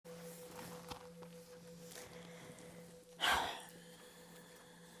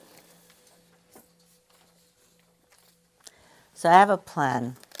So I have a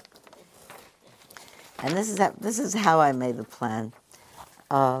plan, and this is how I made the plan.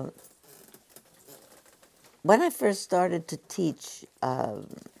 Uh, when I first started to teach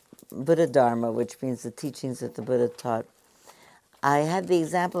Buddha Dharma, which means the teachings that the Buddha taught, I had the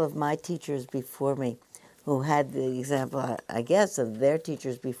example of my teachers before me, who had the example, I guess, of their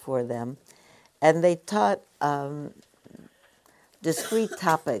teachers before them, and they taught discrete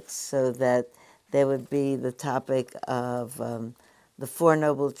topics, so that there would be the topic of the Four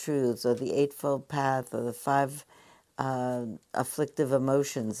Noble Truths, or the Eightfold Path, or the five afflictive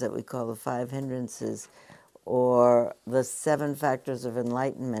emotions that we call the five hindrances, or the seven factors of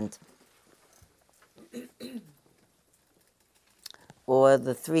enlightenment, or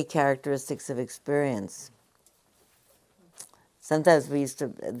the three characteristics of experience. Sometimes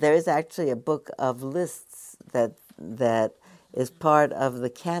there is actually a book of lists that is part of the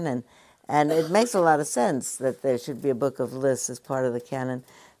canon, and it makes a lot of sense that there should be a book of lists as part of the canon,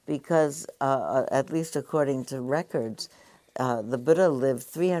 because at least according to records, the Buddha lived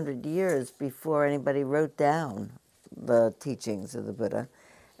 300 years before anybody wrote down the teachings of the Buddha,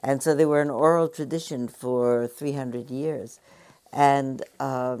 and so they were an oral tradition for 300 years. And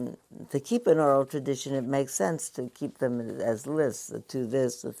to keep an oral tradition, it makes sense to keep them as lists, the two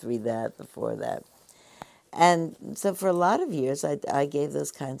this, the three that, the four that. And so for a lot of years, I gave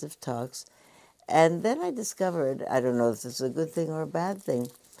those kinds of talks. And then I discovered, I don't know if this is a good thing or a bad thing,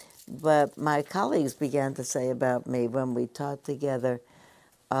 but my colleagues began to say about me when we taught together,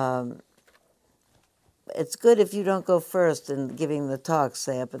 it's good if you don't go first in giving the talk,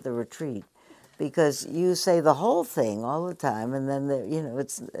 say, up at the retreat, because you say the whole thing all the time, and then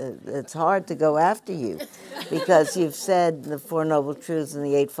it's hard to go after you, because you've said the Four Noble Truths and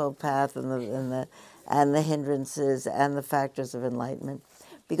the Eightfold Path and the hindrances and the factors of enlightenment,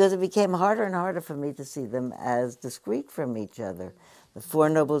 because it became harder and harder for me to see them as discrete from each other. The Four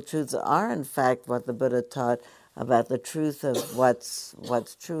Noble Truths are, in fact, what the Buddha taught about the truth of what's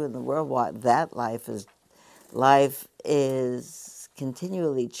true in the world. What that life is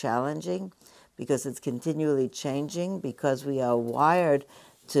continually challenging, because it's continually changing, because we are wired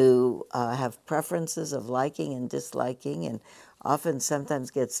to have preferences of liking and disliking, and often sometimes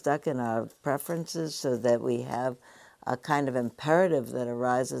get stuck in our preferences, so that we have a kind of imperative that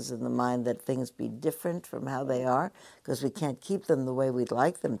arises in the mind that things be different from how they are, because we can't keep them the way we'd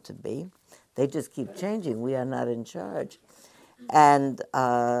like them to be. They just keep changing. We are not in charge. And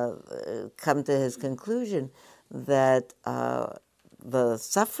come to his conclusion that the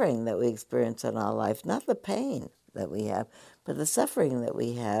suffering that we experience in our life, not the pain that we have, but the suffering that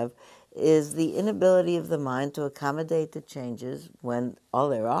we have, is the inability of the mind to accommodate the changes when all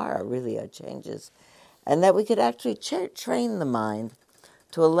there are really are changes. And that we could actually train the mind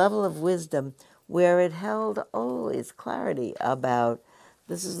to a level of wisdom where it held always clarity about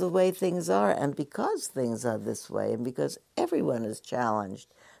this is the way things are, and because things are this way, and because everyone is challenged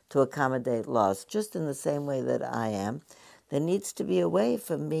to accommodate loss, just in the same way that I am, there needs to be a way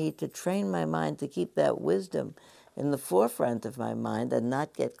for me to train my mind to keep that wisdom in the forefront of my mind and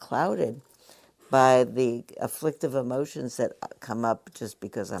not get clouded by the afflictive emotions that come up just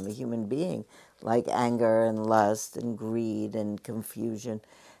because I'm a human being, like anger and lust and greed and confusion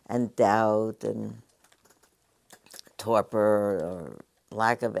and doubt and torpor or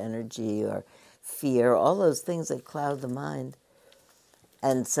lack of energy or fear, all those things that cloud the mind.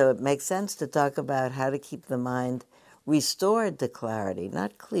 And so it makes sense to talk about how to keep the mind restored to clarity,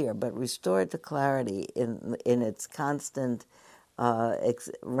 not clear, but restored to clarity in its constant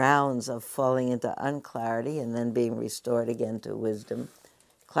rounds of falling into unclarity and then being restored again to wisdom,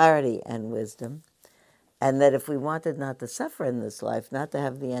 clarity and wisdom. And that if we wanted not to suffer in this life, not to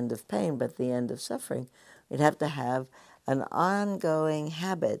have the end of pain, but the end of suffering, we'd have to have an ongoing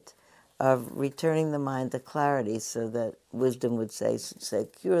habit of returning the mind to clarity, so that wisdom would stay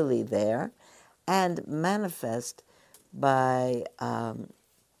securely there and manifest by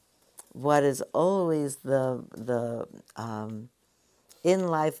what is always the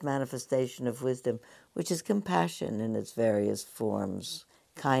in-life manifestation of wisdom, which is compassion in its various forms,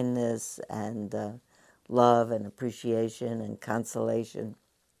 kindness and love and appreciation and consolation.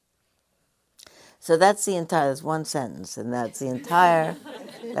 So that's one sentence, and that's the entire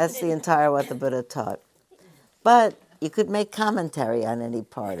what the Buddha taught. But you could make commentary on any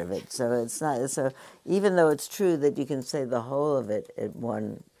part of it. So it's not, so even though it's true that you can say the whole of it at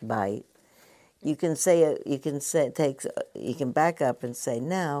one bite, you can back up and say,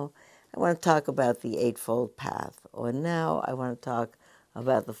 now I want to talk about the Eightfold Path, or now I want to talk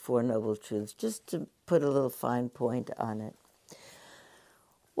about the Four Noble Truths, just to put a little fine point on it.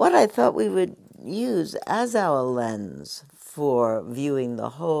 what I thought we would use as our lens for viewing the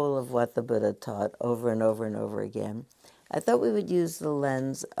whole of what the Buddha taught over and over and over again, I thought we would use the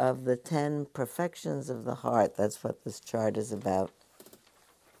lens of the 10 perfections of the heart. That's what this chart is about.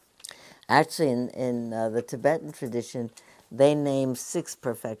 Actually, in the Tibetan tradition, they name 6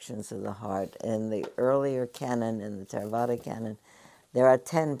 perfections of the heart. In the earlier canon, in the Theravada canon, there are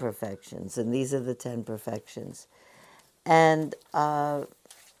 10 perfections, and these are the 10 perfections. And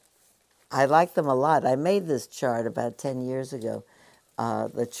I like them a lot. I made this chart about 10 years ago.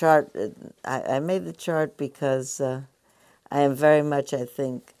 The chart, I made the chart because I am very much, I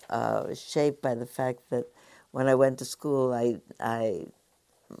think, shaped by the fact that when I went to school, the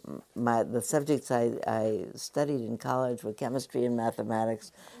subjects I studied in college were chemistry and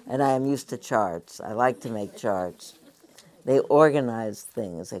mathematics, and I am used to charts. I like to make charts. They organize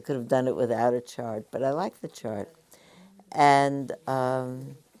things. I could have done it without a chart, but I like the chart. And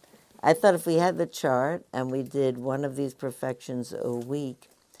I thought if we had the chart and we did one of these perfections a week,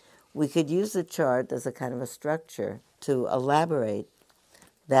 we could use the chart as a kind of a structure to elaborate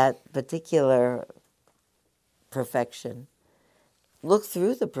that particular perfection, look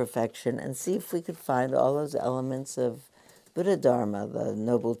through the perfection and see if we could find all those elements of Buddha Dharma, the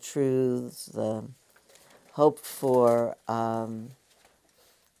noble truths, the hoped for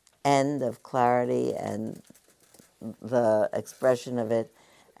end of clarity, and the expression of it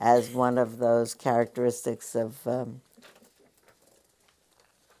as one of those characteristics of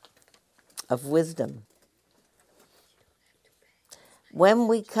wisdom. When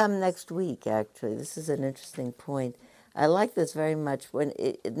we come next week, actually, this is an interesting point. I like this very much.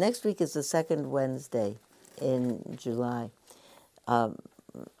 Next week is the second Wednesday in July.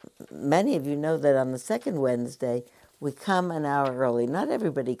 Many of you know that on the second Wednesday, we come an hour early. Not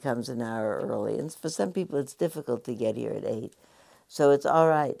everybody comes an hour early, and for some people it's difficult to get here at 8. So it's all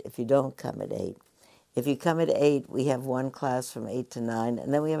right if you don't come at 8. If you come at 8, we have one class from 8 to 9,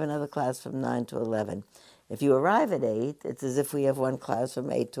 and then we have another class from 9 to 11. If you arrive at 8, it's as if we have one class from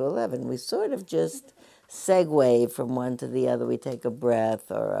 8 to 11. We sort of just segue from one to the other. We take a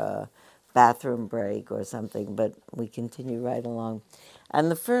breath or a bathroom break or something, but we continue right along. And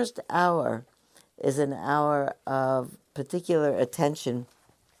the first hour is an hour of particular attention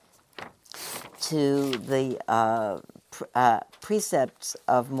to the precepts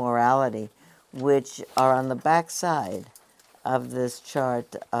of morality, which are on the back side of this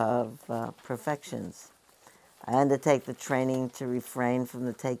chart of perfections. I undertake the training to refrain from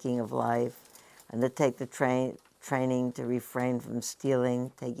the taking of life. I undertake the training to refrain from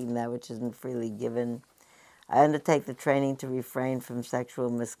stealing, taking that which isn't freely given. I undertake the training to refrain from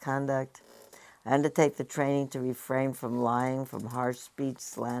sexual misconduct. I undertake the training to refrain from lying, from harsh speech,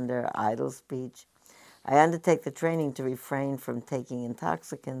 slander, idle speech. I undertake the training to refrain from taking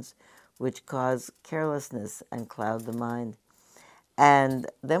intoxicants which cause carelessness and cloud the mind. And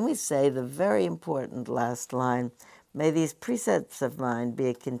then we say the very important last line, may these precepts of mine be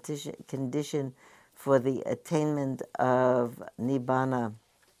a condition for the attainment of Nibbana.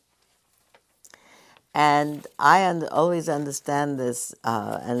 And I always understand this,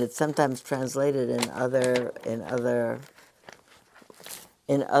 and it's sometimes translated in other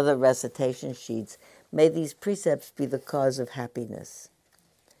recitation sheets. May these precepts be the cause of happiness.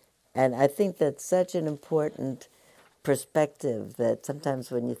 And I think that's such an important perspective that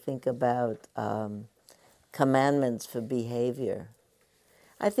sometimes when you think about commandments for behavior,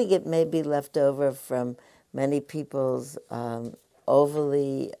 I think it may be left over from many people's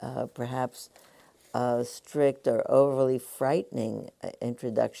overly, perhaps, strict or overly frightening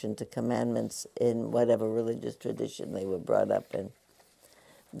introduction to commandments in whatever religious tradition they were brought up in.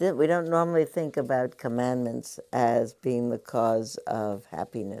 We don't normally think about commandments as being the cause of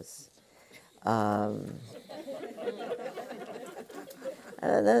happiness.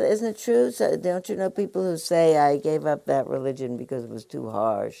 Isn't it true? So don't you know people who say, I gave up that religion because it was too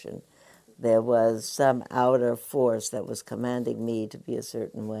harsh and there was some outer force that was commanding me to be a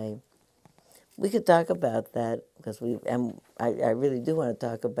certain way? We could talk about that because I really do want to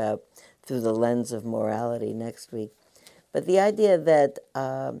talk about through the lens of morality next week. But the idea that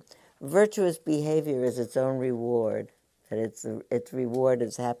virtuous behavior is its own reward, that its reward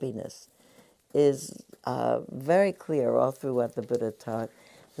is happiness, is very clear all through what the Buddha taught.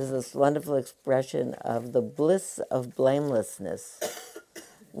 There's this wonderful expression of the bliss of blamelessness,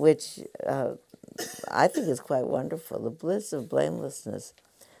 which I think is quite wonderful. The bliss of blamelessness.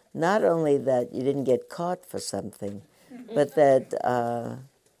 Not only that you didn't get caught for something, but that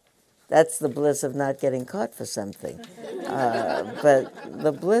that's the bliss of not getting caught for something. But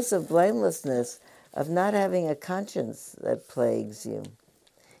the bliss of blamelessness, of not having a conscience that plagues you.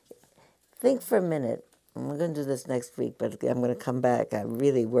 think for a minute, and we're going to do this next week, but I'm going to come back. I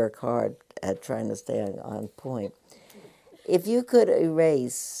really work hard at trying to stay on point. If you could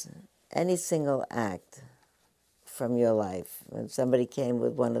erase any single act from your life, when somebody came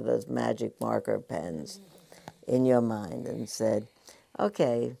with one of those magic marker pens in your mind and said,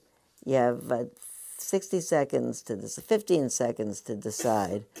 okay, you have 60 seconds to this, 15 seconds to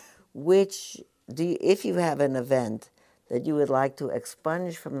decide which, if you have an event that you would like to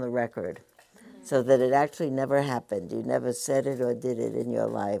expunge from the record so that it actually never happened, you never said it or did it in your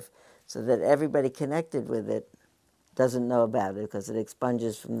life, so that everybody connected with it doesn't know about it because it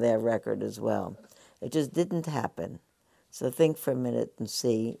expunges from their record as well. It just didn't happen. So think for a minute and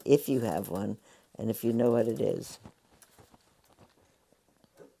see if you have one and if you know what it is.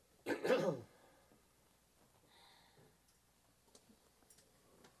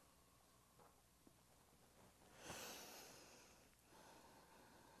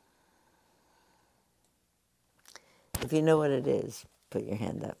 If you know what it is, put your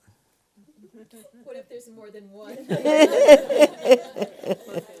hand up. What if there's more than one?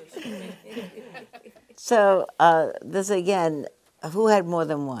 So this again, who had more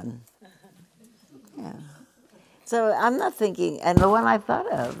than one? Yeah. So I'm not thinking, and the one I thought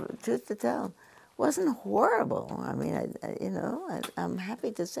of, truth to tell, wasn't horrible. I mean, I'm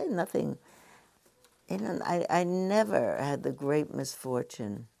happy to say nothing. I never had the great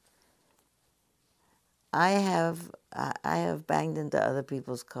misfortune. I have banged into other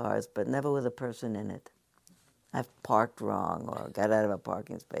people's cars, but never with a person in it. I've parked wrong or got out of a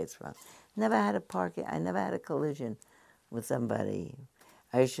parking space wrong. I never had a collision with somebody.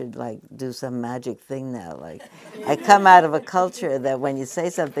 I should do some magic thing now. I come out of a culture that when you say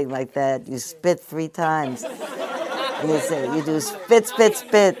something like that, you spit 3 times. And you do spit, spit,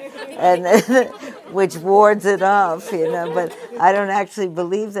 spit, and which wards it off, But I don't actually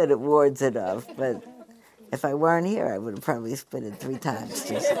believe that it wards it off. But if I weren't here, I would have probably spit it 3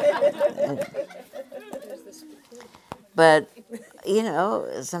 times. But,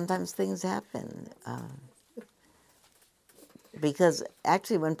 sometimes things happen. Because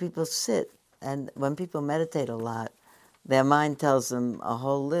actually when people sit and when people meditate a lot, their mind tells them a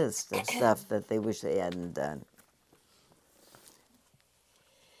whole list of stuff that they wish they hadn't done.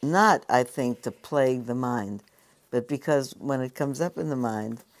 Not, I think, to plague the mind, but because when it comes up in the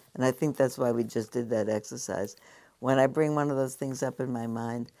mind, and I think that's why we just did that exercise, when I bring one of those things up in my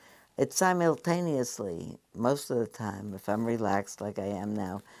mind, it simultaneously, most of the time, if I'm relaxed like I am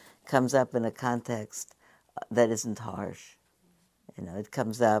now, comes up in a context that isn't harsh. It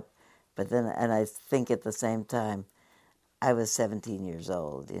comes up, but then, and I think at the same time, I was 17 years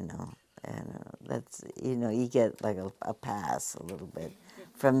old, and that's, you get like a pass a little bit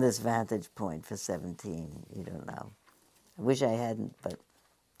from this vantage point for 17. You don't know. I wish I hadn't, but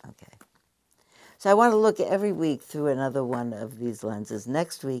okay. So I want to look every week through another one of these lenses.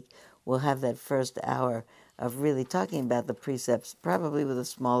 Next week, we'll have that first hour of really talking about the precepts, probably with a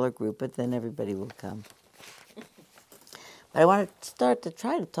smaller group, but then everybody will come. But I want to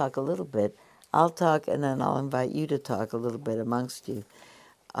try to talk a little bit. I'll talk, and then I'll invite you to talk a little bit amongst you.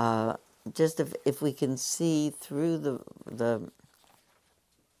 Just if we can see through the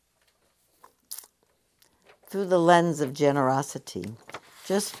lens of generosity,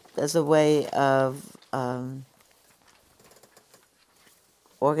 just as a way of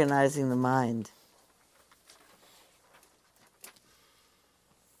organizing the mind.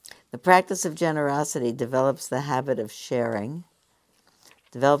 The practice of generosity develops the habit of sharing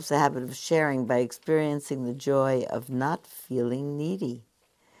by experiencing the joy of not feeling needy,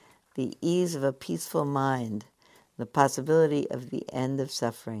 the ease of a peaceful mind, the possibility of the end of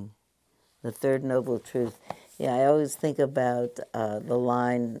suffering, the third noble truth. Yeah, I always think about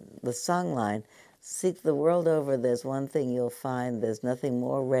the song line, seek the world over, there's one thing you'll find, there's nothing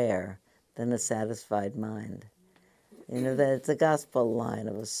more rare than a satisfied mind. That it's a gospel line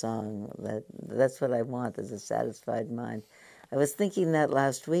of a song. That's what I want, is a satisfied mind. I was thinking that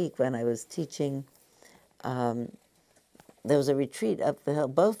last week when I was teaching. There was a retreat up the hill.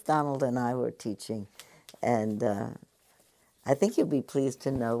 Both Donald and I were teaching, and I think you'll be pleased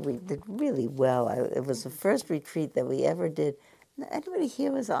to know we did really well. It was the first retreat that we ever did. Anybody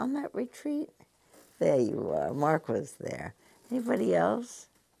here was on that retreat? There you are. Mark was there. Anybody else?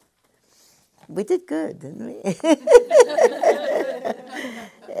 We did good, didn't we?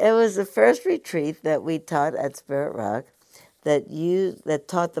 It was the first retreat that we taught at Spirit Rock that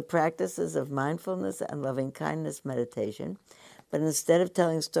taught the practices of mindfulness and loving-kindness meditation. But instead of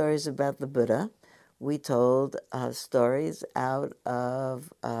telling stories about the Buddha, we told stories out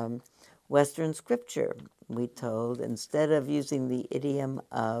of Western scripture. We told, instead of using the idiom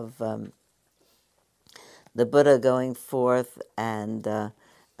of the Buddha going forth and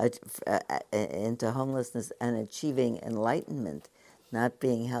into homelessness and achieving enlightenment, not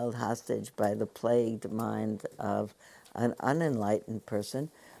being held hostage by the plagued mind of an unenlightened person.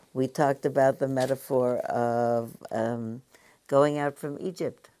 We talked about the metaphor of going out from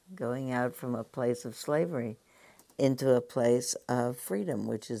Egypt, going out from a place of slavery into a place of freedom,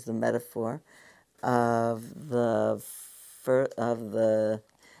 which is the metaphor of the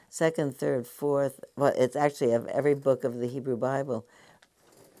second, third, fourth. Well, it's actually of every book of the Hebrew Bible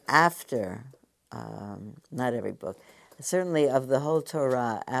after, not every book, certainly of the whole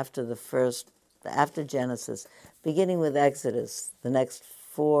Torah after Genesis, beginning with Exodus. The next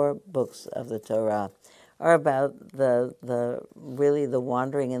 4 books of the Torah are about really the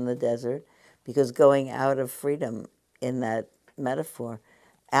wandering in the desert, because going out of freedom in that metaphor,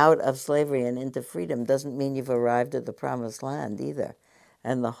 out of slavery and into freedom, doesn't mean you've arrived at the promised land either.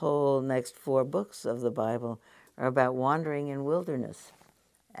 And the whole next 4 books of the Bible are about wandering in wilderness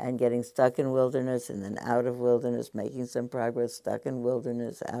and getting stuck in wilderness and then out of wilderness, making some progress, stuck in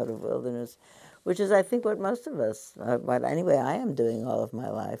wilderness, out of wilderness, which is, I think, what most of us, but anyway, I am doing all of my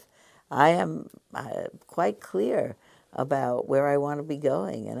life. I am quite clear about where I want to be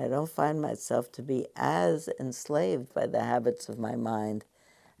going, and I don't find myself to be as enslaved by the habits of my mind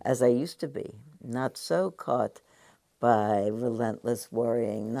as I used to be. Not so caught by relentless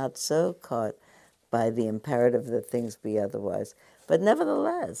worrying, not so caught by the imperative that things be otherwise. But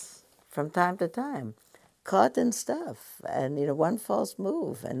nevertheless, from time to time, caught in stuff, and one false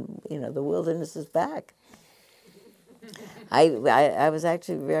move, and the wilderness is back. I was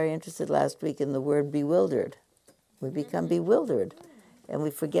actually very interested last week in the word bewildered. We become bewildered, and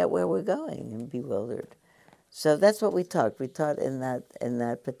we forget where we're going, and bewildered. So that's what we taught. We taught in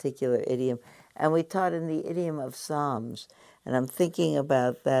that particular idiom, and we taught in the idiom of Psalms. And I'm thinking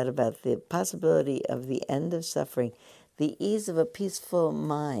about that, about the possibility of the end of suffering, the ease of a peaceful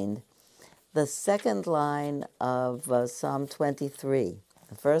mind. The second line of Psalm 23.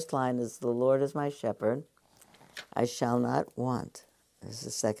 The first line is, "The Lord is my shepherd, I shall not want." This is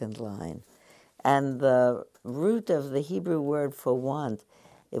the second line. And the root of the Hebrew word for want,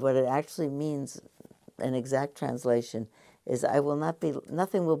 what it actually means, an exact translation, is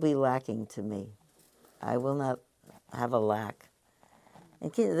nothing will be lacking to me. I will not have a lack.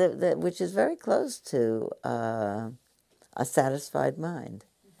 Which is very close to a satisfied mind.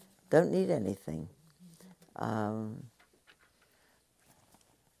 Don't need anything. One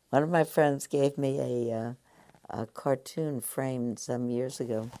of my friends gave me a cartoon framed some years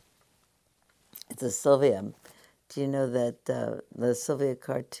ago. It's a Sylvia. Do you know that the Sylvia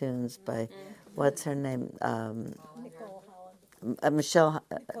cartoons by, what's her name?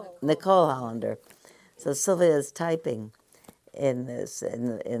 Nicole Hollander. So Sylvia is typing in this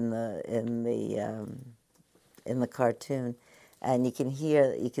in the cartoon, and you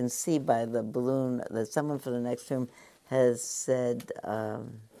can see by the balloon that someone from the next room has said.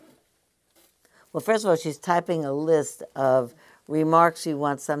 Well, first of all, she's typing a list of remarks you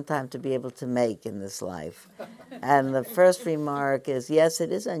want sometime to be able to make in this life. And the first remark is, yes,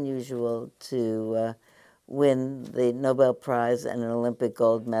 it is unusual to win the Nobel Prize and an Olympic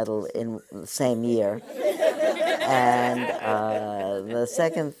gold medal in the same year. And the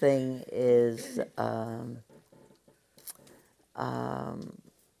second thing is,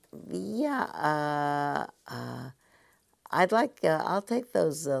 I'll take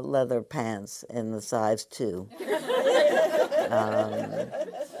those leather pants in the size 2.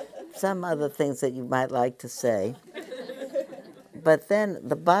 Some other things that you might like to say. But then on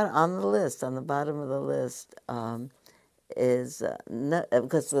the bottom of the list, is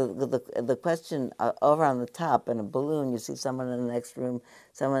because the question over on the top in a balloon, you see someone in the next room,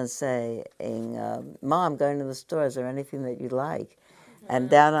 someone saying, "Mom, I'm going to the store. Is there anything that you like?" And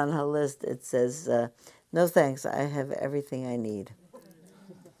down on her list it says, "No thanks, I have everything I need."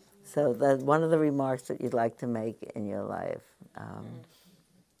 So that's one of the remarks that you'd like to make in your life.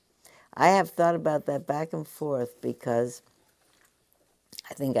 I have thought about that back and forth because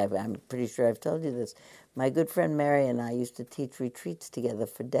I think I'm pretty sure I've told you this. My good friend Mary and I used to teach retreats together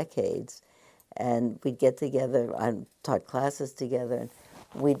for decades, and we'd get together. I taught classes together, and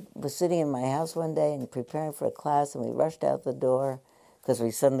we were sitting in my house one day and preparing for a class, and we rushed out the door because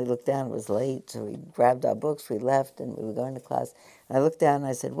we suddenly looked down. It was late, so we grabbed our books, we left, and we were going to class. And I looked down and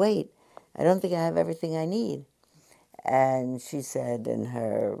I said, "Wait, I don't think I have everything I need." And she said, in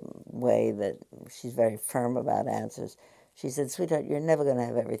her way that she's very firm about answers, she said, "Sweetheart, you're never going to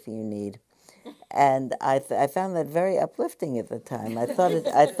have everything you need." And I found that very uplifting at the time. I thought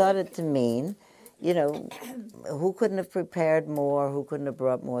it to mean, you know, who couldn't have prepared more? Who couldn't have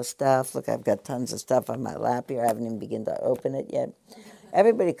brought more stuff? Look, I've got tons of stuff on my lap here. I haven't even begun to open it yet.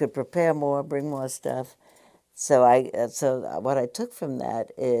 Everybody could prepare more, bring more stuff. So what I took from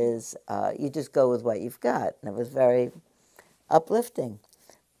that is you just go with what you've got, and it was very uplifting.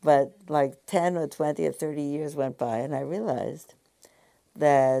 But like 10 or 20 or 30 years went by, and I realized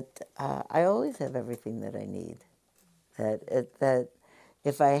that I always have everything that I need. That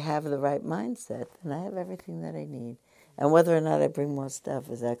if I have the right mindset, then I have everything that I need. And whether or not I bring more stuff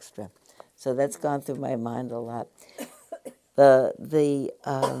is extra. So that's gone through my mind a lot. The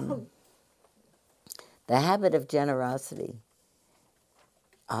habit of generosity,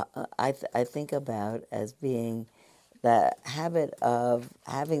 I think about as being the habit of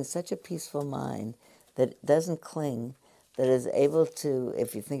having such a peaceful mind that doesn't cling, that is able to,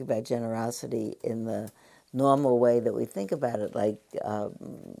 if you think about generosity in the normal way that we think about it, like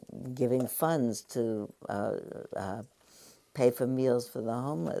giving funds to pay for meals for the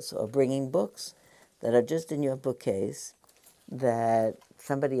homeless, or bringing books that are just in your bookcase that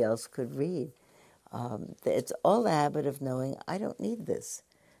somebody else could read. It's all the habit of knowing I don't need this.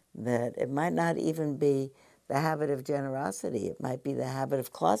 That it might not even be the habit of generosity. It might be the habit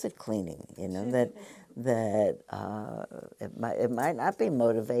of closet cleaning. That it might not be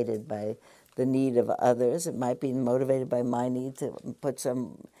motivated by the need of others. It might be motivated by my need to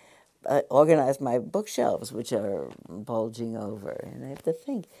organize my bookshelves, which are bulging over. And I have to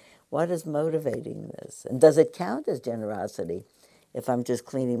think, what is motivating this? And does it count as generosity if I'm just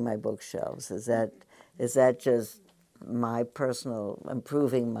cleaning my bookshelves? Is that just my personal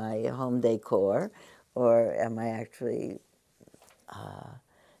improving my home decor, or am I actually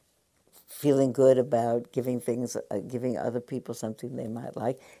feeling good about giving other people something they might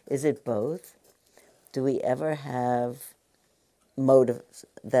like? Is it both? Do we ever have motives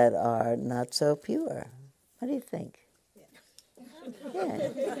that are not so pure? What do you think?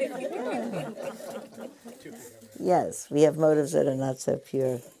 Yeah. Yes, we have motives that are not so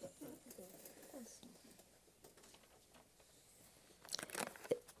pure.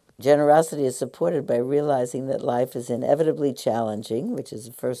 Generosity is supported by realizing that life is inevitably challenging, which is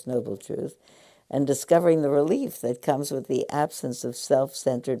the first noble truth, and discovering the relief that comes with the absence of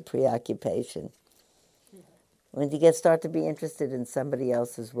self-centered preoccupation. When you start to be interested in somebody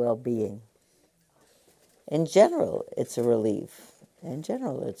else's well-being, in general, it's a relief. One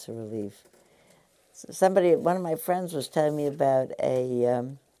of my friends was telling me about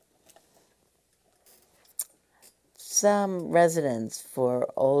some residence for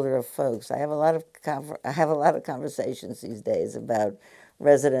older folks. I have a lot of conversations these days about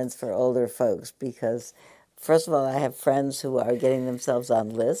residence for older folks because, first of all, I have friends who are getting themselves on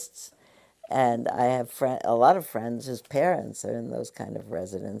lists, and I have a lot of friends whose parents are in those kind of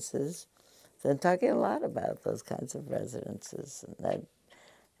residences. So I'm talking a lot about those kinds of residences, and that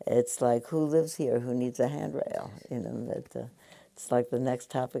it's like, who lives here? Who needs a handrail? It's like the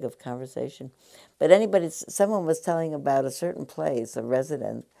next topic of conversation. But someone was telling about a certain place, a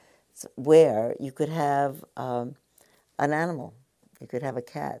residence, where you could have an animal. You could have a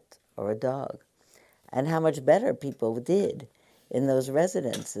cat or a dog. And how much better people did in those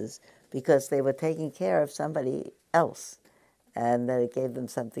residences because they were taking care of somebody else. And that it gave them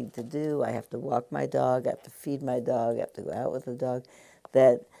something to do. I have to walk my dog, I have to feed my dog, I have to go out with the dog.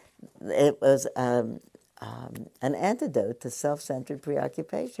 That it was an antidote to self-centered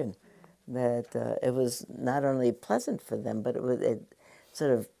preoccupation. That it was not only pleasant for them, but it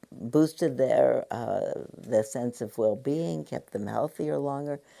sort of boosted their sense of well-being, kept them healthier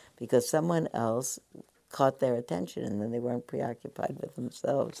longer, because someone else caught their attention, and then they weren't preoccupied with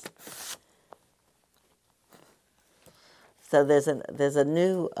themselves. So there's a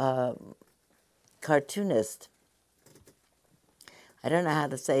new cartoonist. I don't know how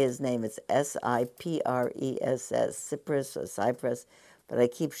to say his name. It's Sipress, Cypress or Cypress, but I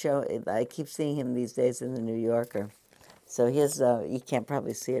keep seeing him these days in the New Yorker. So you can't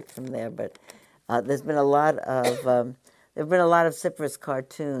probably see it from there, but there've been a lot of Cypress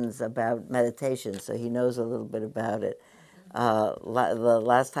cartoons about meditation, so he knows a little bit about it. The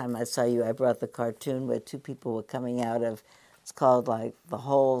last time I saw you, I brought the cartoon where two people were coming out of, it's called like the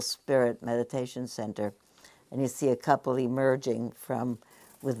Whole Spirit Meditation Center, and you see a couple emerging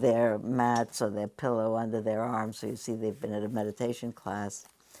with their mats or their pillow under their arms, so you see they've been at a meditation class,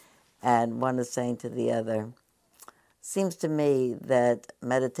 and one is saying to the other, seems to me that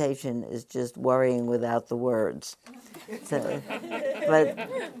meditation is just worrying without the words. So,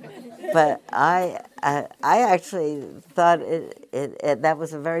 but I actually thought that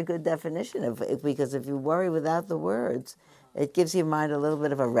was a very good definition of it, because if you worry without the words, it gives your mind a little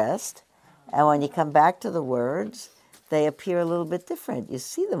bit of a rest, And when you come back to the words, they appear a little bit different. You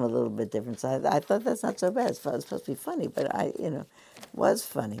see them a little bit different. So I thought that's not so bad. It's supposed to be funny, but was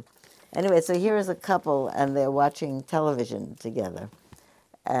funny. Anyway, so here is a couple, and they're watching television together.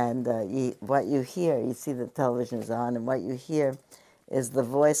 And what you hear, you see the television is on, and what you hear is the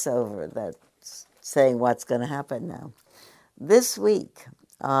voiceover that's saying what's going to happen now. This week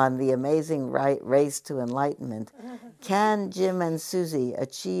on the amazing race to enlightenment, can Jim and Susie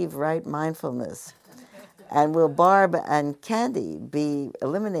achieve right mindfulness? And will Barb and Candy be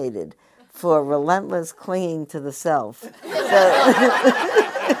eliminated for relentless clinging to the self?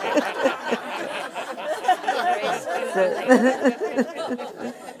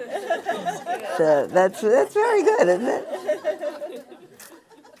 So that's very good, isn't it?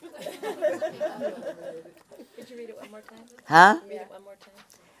 Could you read it one more time? Huh? Read it one more time.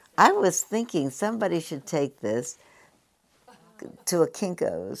 I was thinking somebody should take this to a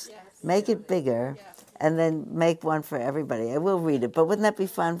Kinko's, make it bigger, and then make one for everybody. I will read it, but wouldn't that be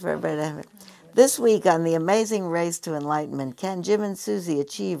fun for everybody to have it? This week on the amazing race to enlightenment, can Jim and Susie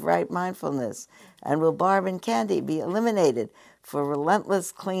achieve right mindfulness? And will Barb and Candy be eliminated for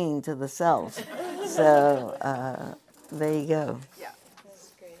relentless clinging to the self? So there you go. Yeah.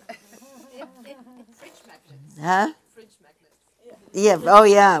 That's great. Fridge magnets. Huh? Fridge magnets. Yeah. Oh,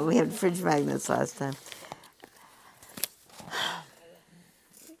 yeah. We had fridge magnets last time.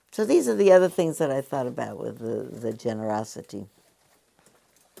 So these are the other things that I thought about with the generosity.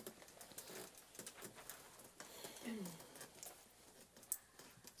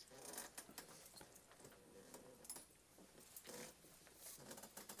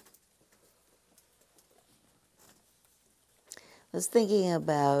 I was thinking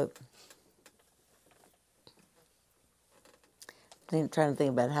about, trying to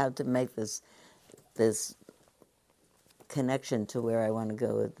think about how to make this connection to where I want to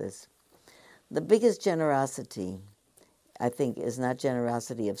go with this. The biggest generosity, I think, is not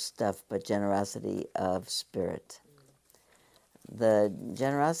generosity of stuff, but generosity of spirit. The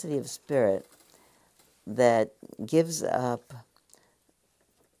generosity of spirit that gives up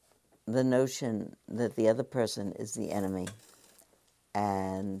the notion that the other person is the enemy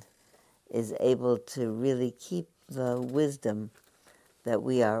and is able to really keep the wisdom that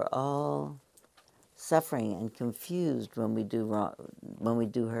we are all suffering and confused when we do wrong, when we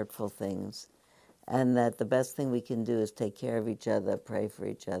do hurtful things, and that the best thing we can do is take care of each other, pray for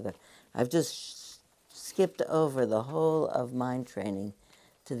each other. I've just skipped over the whole of mind training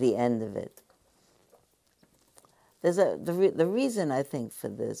to the end of it. There's the reason I think for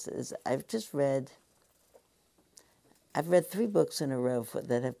this is I've read 3 books in a row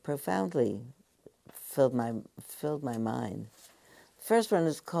that have profoundly filled my mind. The first one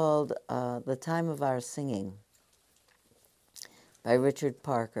is called The Time of Our Singing by Richard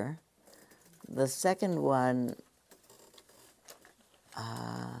Parker. The second one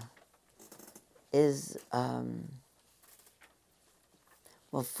is,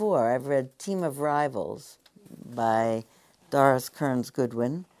 4. I've read Team of Rivals by Doris Kearns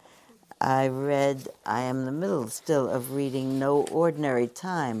Goodwin. I am in the middle still of reading No Ordinary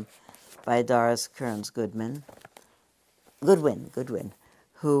Time by Doris Kearns Goodwin,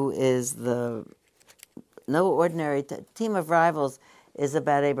 who is the Team of Rivals is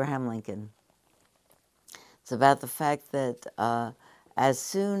about Abraham Lincoln. It's about the fact that as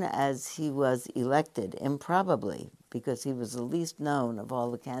soon as he was elected, improbably, because he was the least known of all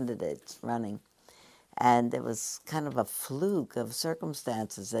the candidates running, and it was kind of a fluke of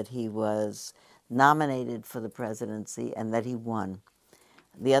circumstances that he was nominated for the presidency and that he won.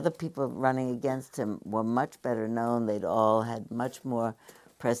 The other people running against him were much better known. They'd all had much more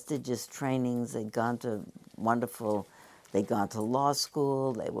prestigious trainings. They'd gone to law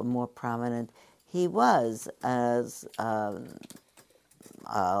school. They were more prominent. He was, as a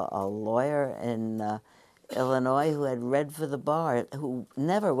lawyer in Illinois who had read for the bar, who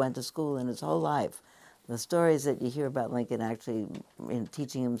never went to school in his whole life. The stories that you hear about Lincoln actually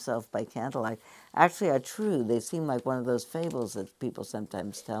teaching himself by candlelight actually are true. They seem like one of those fables that people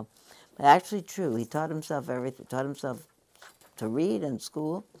sometimes tell. But actually true. He taught himself everything, taught himself to read in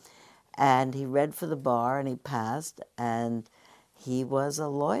school, and he read for the bar, and he passed, and he was a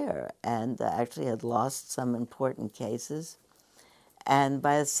lawyer, and actually had lost some important cases. And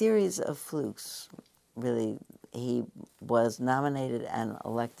by a series of flukes, really, he was nominated and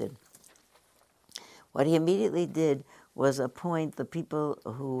elected. What he immediately did was appoint the people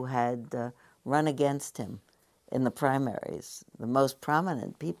who had run against him in the primaries, the most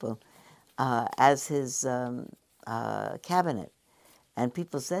prominent people, as his cabinet. And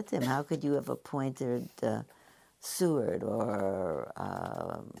people said to him, how could you have appointed Seward or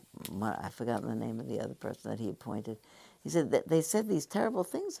I've forgotten the name of the other person that he appointed. He said that they said these terrible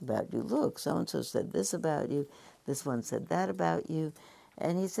things about you. Look, so-and-so said this about you. This one said that about you.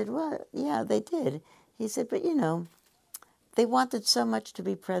 And he said, well, yeah, they did. He said, but, they wanted so much to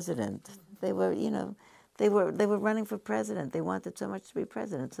be president. They were, they were running for president. They wanted so much to be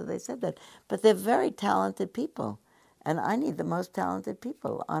president, so they said that. But they're very talented people, and I need the most talented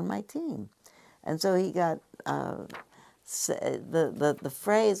people on my team. And so he got the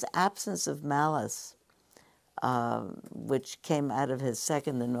phrase "absence of malice," which came out of his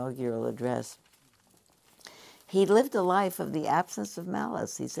second inaugural address. He lived a life of the absence of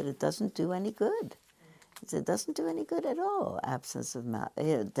malice. He said it doesn't do any good. He said, it doesn't do any good at all, absence of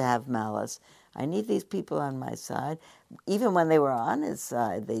to have malice. I need these people on my side. Even when they were on his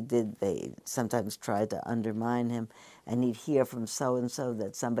side, they sometimes tried to undermine him, and he'd hear from so-and-so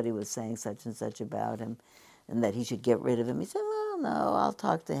that somebody was saying such and such about him, and that he should get rid of him. He said, well, no, I'll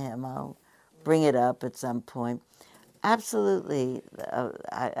talk to him. I'll bring it up at some point. Absolutely.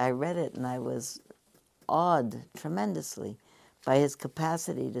 I read it, and I was awed tremendously by his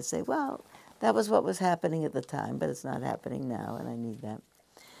capacity to say, well, that was what was happening at the time, but it's not happening now, and I need that.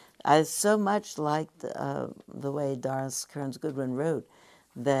 I so much liked the way Doris Kearns Goodwin wrote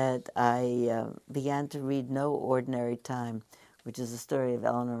that I began to read No Ordinary Time, which is the story of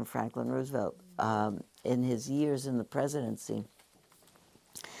Eleanor and Franklin Roosevelt in his years in the presidency.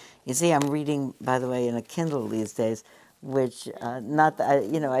 You see, I'm reading, by the way, in a Kindle these days, which I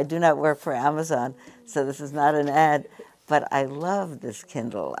do not work for Amazon, so this is not an ad. But I love this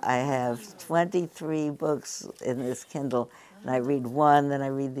Kindle. I have 23 books in this Kindle, and I read one, then I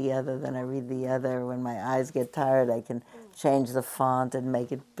read the other, then I read the other. When my eyes get tired, I can change the font and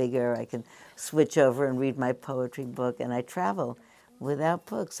make it bigger. I can switch over and read my poetry book, and I travel without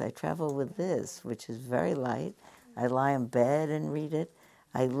books. I travel with this, which is very light. I lie in bed and read it.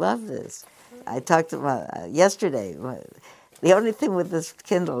 I love this. I talked to yesterday. The only thing with this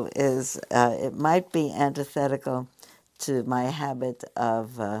Kindle is it might be antithetical to my habit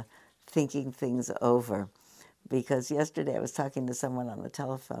of thinking things over. Because yesterday I was talking to someone on the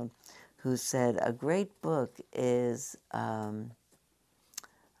telephone who said a great book is Alive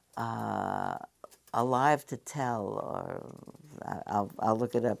to Tell, or I'll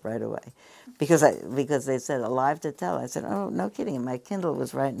look it up right away. Because they said Alive to Tell. I said, oh, no kidding. My Kindle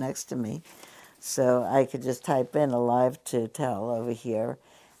was right next to me. So I could just type in Alive to Tell over here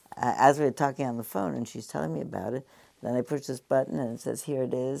as we were talking on the phone, and she's telling me about it. Then I push this button, and it says, here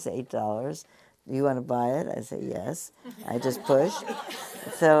it is, $8. Do you want to buy it? I say, yes. I just push.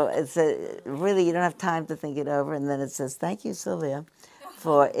 So it's really, you don't have time to think it over. And then it says, thank you, Sylvia,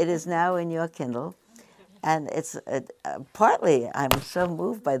 for it is now in your Kindle. And it's partly, I'm so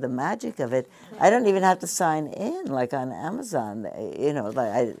moved by the magic of it. I don't even have to sign in, like on Amazon.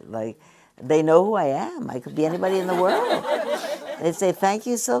 Like they know who I am. I could be anybody in the world. They say, thank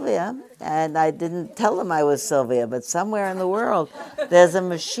you, Sylvia. And I didn't tell them I was Sylvia, but somewhere in the world, there's a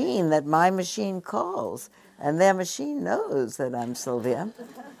machine that my machine calls, and their machine knows that I'm Sylvia.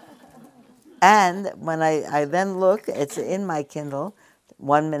 And when I then look, it's in my Kindle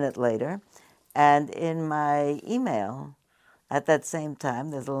 1 minute later, and in my email at that same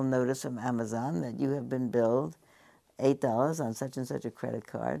time, there's a little notice from Amazon that you have been billed $8 on such and such a credit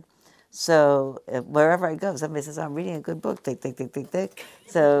card. So wherever I go, somebody says, I'm reading a good book, tick, tick, tick, tick, tick.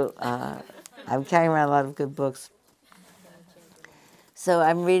 So I'm carrying around a lot of good books. So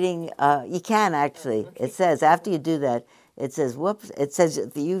I'm reading, you can actually, it says, after you do that, it says, whoops, it says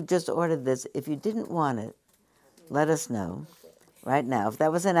you just ordered this. If you didn't want it, let us know right now. If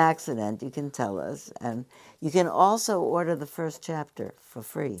that was an accident, you can tell us. And you can also order the first chapter for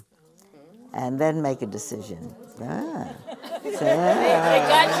free and then make a decision.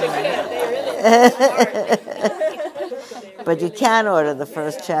 But you can order the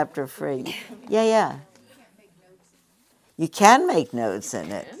first chapter free. Yeah. You can make notes in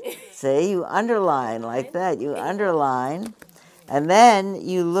it. See, you underline like that. You underline, and then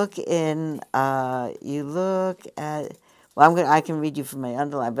you look in. You look at. Well, I can read you from my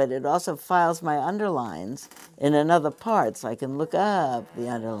underline, but it also files my underlines in another part, so I can look up the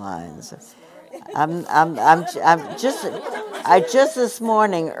underlines. I just this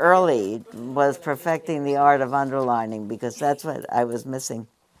morning early was perfecting the art of underlining because that's what I was missing.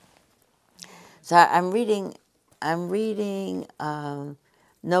 So I'm reading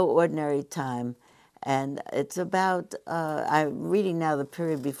No Ordinary Time, and it's about, I'm reading now the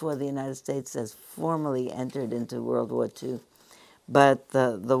period before the United States has formally entered into World War II. But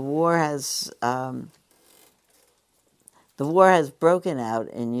the war has broken out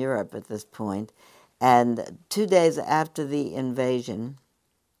in Europe at this point, and 2 days after the invasion,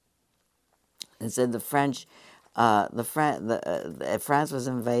 It said France was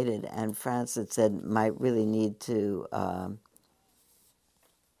invaded, and France, it said, might really need to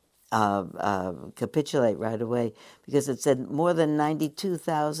capitulate right away, because it said more than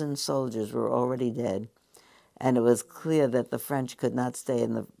 92,000 soldiers were already dead, and it was clear that the French could not stay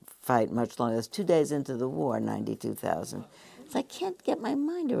in the fight much longer. It was 2 days into the war, 92,000. So I can't get my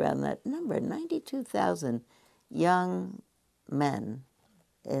mind around that number, 92,000 young men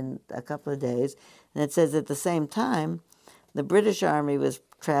in a couple of days. And it says at the same time, the British Army was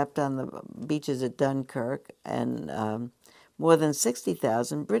trapped on the beaches at Dunkirk, and more than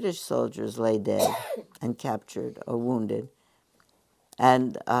 60,000 British soldiers lay dead and captured or wounded.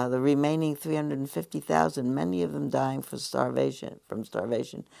 And the remaining 350,000, many of them dying from starvation,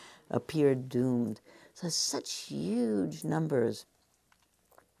 appeared doomed. So such huge numbers.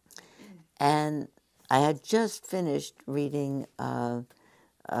 And I had just finished reading the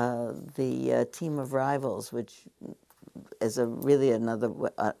Team of Rivals, which is really another,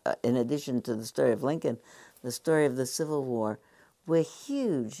 in addition to the story of Lincoln, the story of the Civil War, where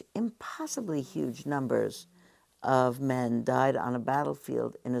huge, impossibly huge numbers of men died on a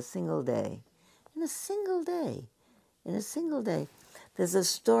battlefield in a single day. In a single day. In a single day. There's a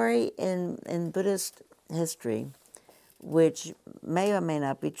story in Buddhist history which may or may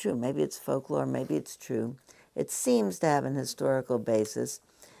not be true. Maybe it's folklore, maybe it's true. It seems to have an historical basis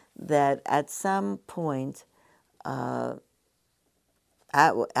that at some point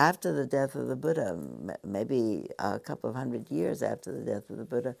after the death of the Buddha, maybe a couple of 100 years after the death of the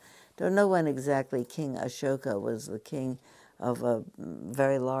Buddha, don't know when exactly, King Ashoka was the king of a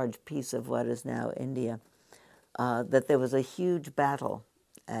very large piece of what is now India, that there was a huge battle,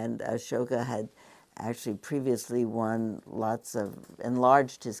 and Ashoka had actually previously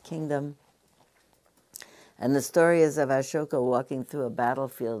enlarged his kingdom. And the story is of Ashoka walking through a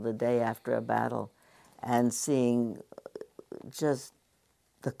battlefield the day after a battle and seeing just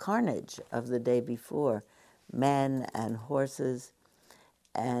the carnage of the day before, men and horses,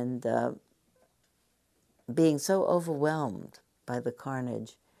 and being so overwhelmed by the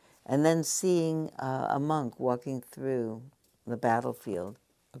carnage, and then seeing a monk walking through the battlefield,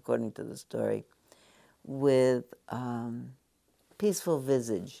 according to the story, with peaceful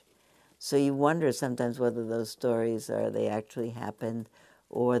visage. So you wonder sometimes whether those stories they actually happened,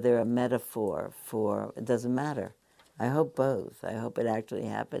 or they're a metaphor for, it doesn't matter. I hope both. I hope it actually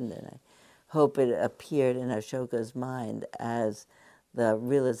happened, and I hope it appeared in Ashoka's mind as the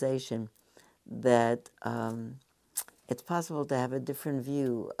realization that it's possible to have a different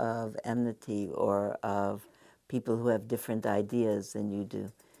view of enmity or of people who have different ideas than you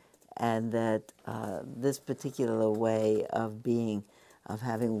do, and that this particular way of being, of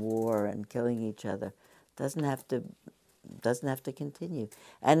having war and killing each other, doesn't have to continue.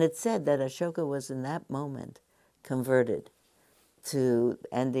 And it's said that Ashoka was in that moment converted to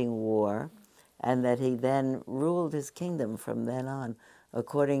ending war, and that he then ruled his kingdom from then on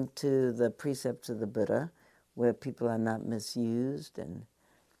according to the precepts of the Buddha, where people are not misused and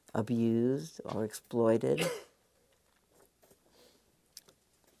abused or exploited.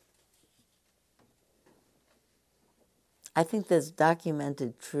 I think there's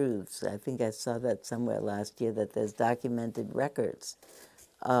documented truths. I think I saw that somewhere last year, that there's documented records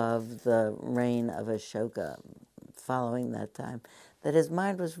of the reign of Ashoka following that time, that his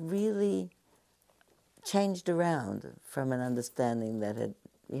mind was really changed around from an understanding that had,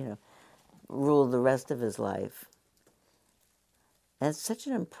 ruled the rest of his life. And it's such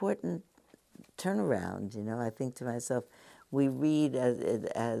an important turnaround, I think to myself, we read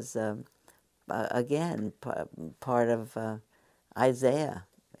as again, part of Isaiah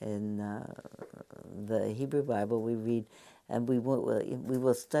in the Hebrew Bible. We read, and we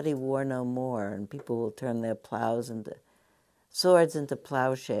will study war no more, and people will turn their swords into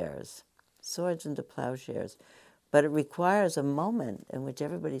plowshares. Swords into plowshares. But it requires a moment in which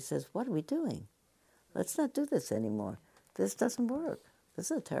everybody says, what are we doing? Let's not do this anymore. This doesn't work.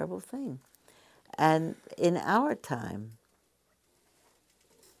 This is a terrible thing. And in our time,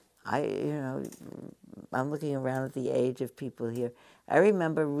 I'm looking around at the age of people here. I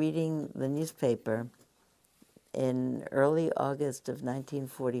remember reading the newspaper in early August of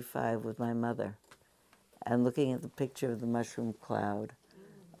 1945 with my mother, and looking at the picture of the mushroom cloud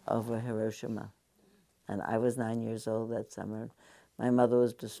over Hiroshima. And I was 9 years old that summer. My mother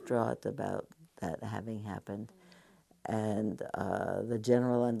was distraught about that having happened. And the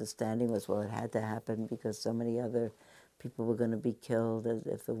general understanding was, well, it had to happen because so many other people were going to be killed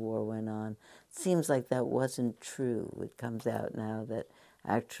if the war went on. It seems like that wasn't true. It comes out now that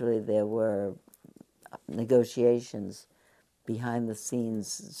actually there were negotiations behind the scenes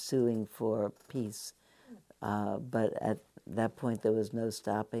suing for peace. But at that point, there was no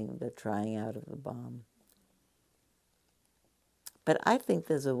stopping the trying out of the bomb. But I think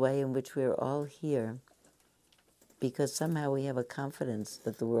there's a way in which we're all here because somehow we have a confidence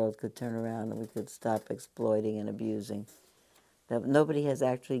that the world could turn around and we could stop exploiting and abusing. That nobody has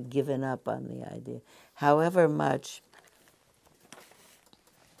actually given up on the idea. However much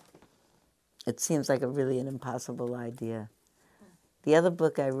it seems like really an impossible idea. The other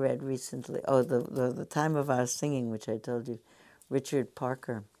book I read recently, the Time of Our Singing, which I told you, Richard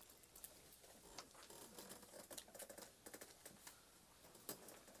Parker.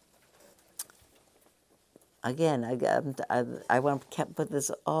 Again, I want to put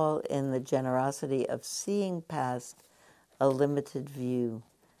this all in the generosity of seeing past a limited view,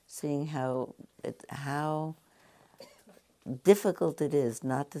 seeing how difficult it is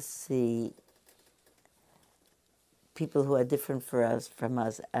not to see people who are different from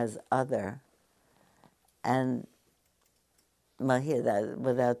us as other. And well, here, that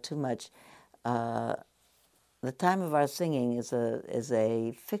without too much, The Time of Our Singing is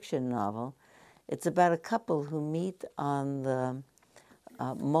a fiction novel. It's about a couple who meet on the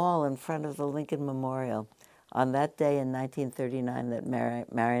mall in front of the Lincoln Memorial on that day in 1939 that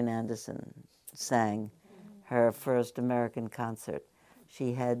Marian Anderson sang her first American concert.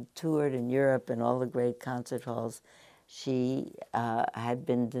 She had toured in Europe and all the great concert halls. She had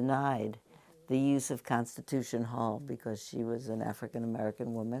been denied the use of Constitution Hall because she was an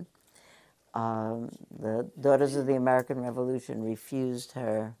African-American woman. The Daughters of the American Revolution refused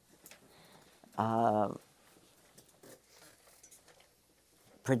her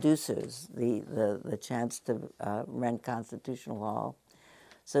producers the chance to rent Constitutional Hall.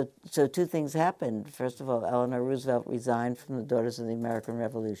 So two things happened. First of all, Eleanor Roosevelt resigned from the Daughters of the American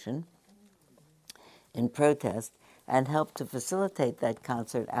Revolution in protest and helped to facilitate that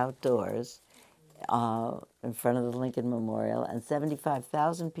concert outdoors in front of the Lincoln Memorial, and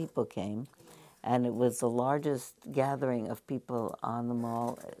 75,000 people came, and it was the largest gathering of people on the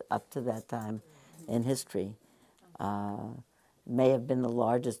mall up to that time in history. May have been the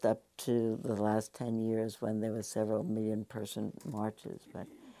largest up to the last 10 years when there were several million-person marches. But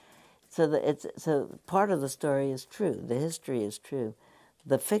so part of the story is true. The history is true.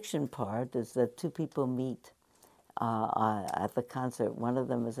 The fiction part is that two people meet at the concert. One of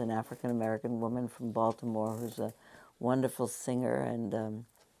them is an African-American woman from Baltimore who's a wonderful singer and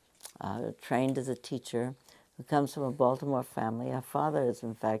trained as a teacher, who comes from a Baltimore family. Her father is,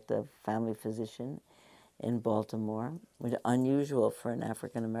 in fact, a family physician in Baltimore, which is unusual for an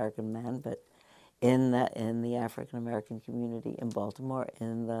African-American man, but in the African-American community in Baltimore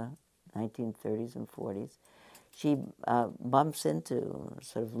in the 1930s and 40s, she bumps into,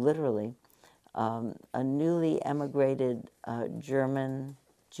 sort of literally, a newly emigrated German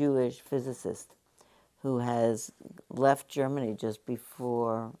Jewish physicist who has left Germany just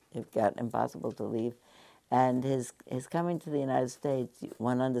before it got impossible to leave. And his coming to the United States,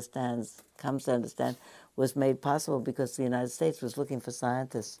 comes to understand, was made possible because the United States was looking for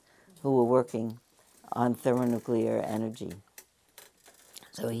scientists who were working on thermonuclear energy.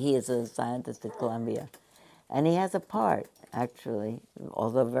 So he is a scientist at Columbia. And he has a part, actually,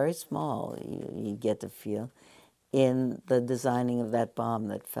 although very small, you get to feel, in the designing of that bomb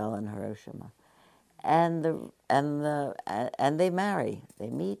that fell in Hiroshima. And they marry. They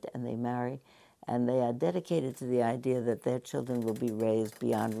meet and they marry, and they are dedicated to the idea that their children will be raised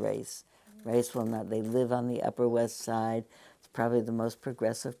beyond race. Race will not. They live on the Upper West Side. It's probably the most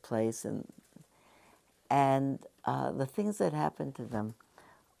progressive place, and the things that happen to them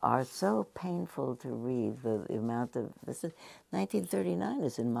are so painful to read. The amount of 1939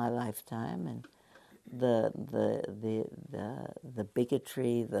 is in my lifetime, and the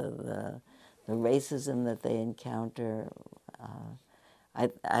bigotry, the racism that they encounter.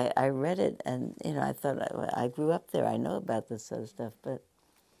 I read it, and I thought I grew up there. I know about this sort of stuff, but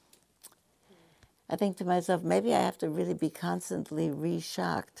I think to myself, maybe I have to really be constantly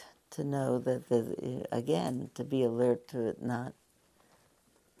re-shocked to know that again, to be alert to it,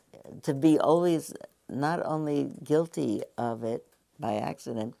 to be always not only guilty of it by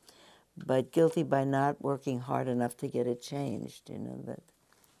accident, but guilty by not working hard enough to get it changed. That.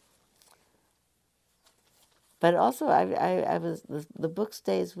 But also, the book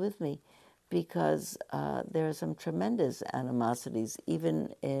stays with me because there are some tremendous animosities,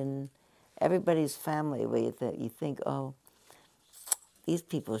 even in everybody's family, where you think, oh, these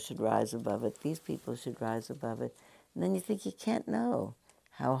people should rise above it. These people should rise above it. And then you think you can't know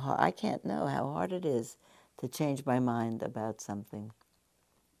I can't know how hard it is to change my mind about something.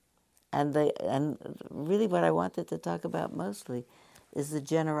 and really what I wanted to talk about mostly is the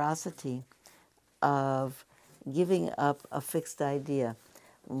generosity of giving up a fixed idea.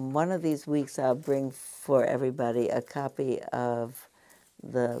 One of these weeks, I'll bring for everybody a copy of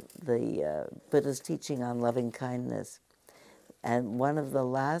the Buddha's teaching on loving kindness, and one of the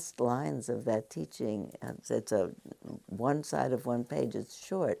last lines of that teaching, it's a one side of one page. It's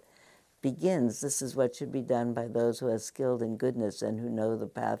short. Begins, "This is what should be done by those who are skilled in goodness and who know the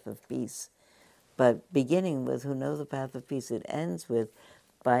path of peace." But beginning with "who know the path of peace," it ends with,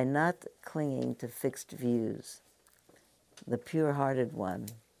 "by not clinging to fixed views. The pure-hearted one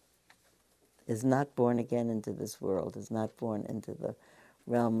is not born again into this world, is not born into the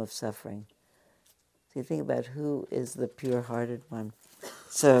realm of suffering." So you think about who is the pure-hearted one.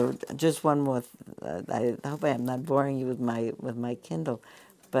 So just one more. I hope I am not boring you with my Kindle,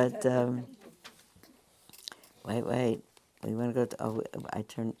 but wait. We want to go to. Oh,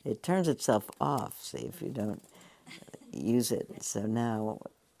 it turns itself off. See if you don't use it. So now,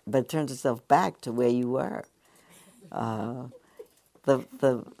 but it turns itself back to where you were. The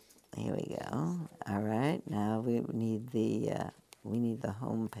here we go. All right. Now we need the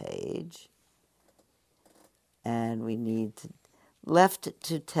home page, and we need to. Left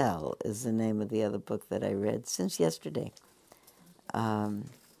to Tell is the name of the other book that I read since yesterday.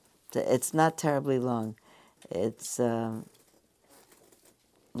 It's not terribly long. It's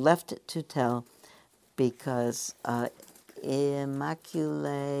Left to Tell because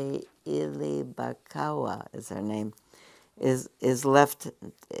Immaculée Ilibakawa is her name. Is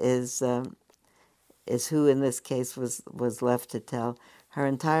who in this case was left to tell. Her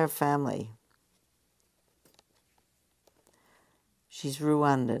entire family. She's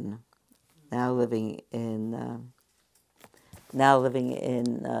Rwandan, now living in the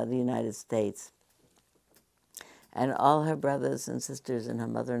United States, and all her brothers and sisters and her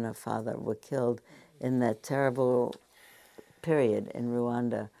mother and her father were killed in that terrible period in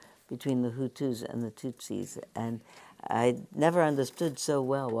Rwanda between the Hutus and the Tutsis, and I never understood so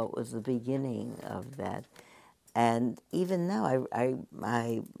well what was the beginning of that. And even now, I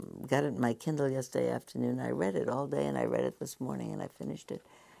got it in my Kindle yesterday afternoon. I read it all day, and I read it this morning, and I finished it.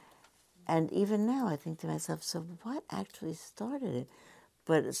 And even now, I think to myself, so what actually started it?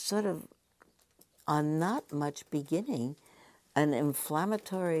 But it's sort of, on not much beginning, an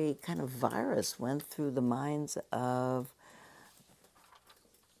inflammatory kind of virus went through the minds of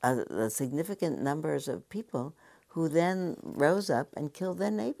the significant numbers of people who then rose up and killed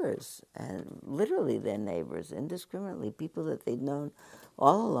their neighbors, and literally their neighbors, indiscriminately. People that they'd known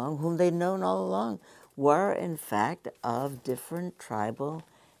all along, whom they'd known all along, were in fact of different tribal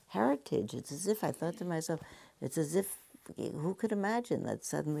heritage. It's as if, I thought to myself, it's as if, who could imagine that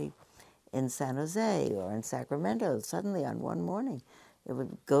suddenly in San Jose or in Sacramento, suddenly on one morning, it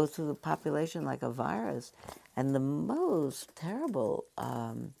would go through the population like a virus, and the most terrible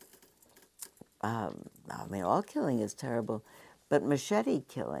I mean, all killing is terrible, but machete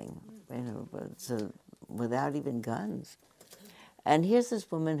killing, so without even guns. And here's this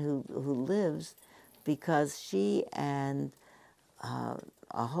woman who lives because she and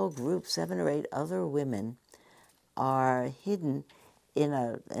a whole group, 7 or 8 other women, are hidden in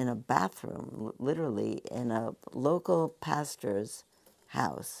a bathroom, literally in a local pastor's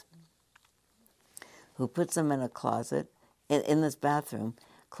house, who puts them in a closet in this bathroom,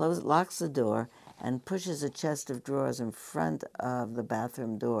 locks the door, and pushes a chest of drawers in front of the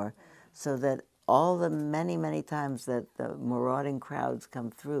bathroom door, so that all the many, many times that the marauding crowds come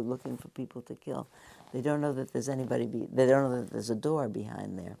through looking for people to kill, they don't know that there's they don't know that there's a door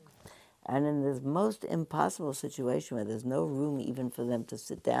behind there. And in this most impossible situation where there's no room even for them to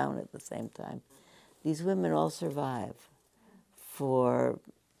sit down at the same time, these women all survive for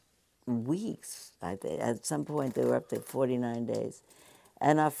weeks. At some point, they were up to 49 days,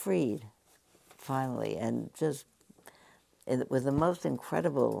 and are freed, finally, and just with the most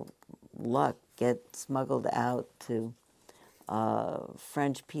incredible luck, get smuggled out to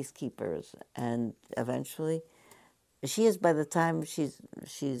French peacekeepers, and eventually, she is, by the time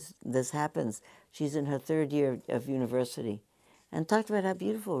this happens, she's in her 3rd year of university, and talked about how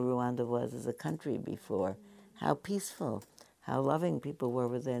beautiful Rwanda was as a country before, how peaceful, how loving people were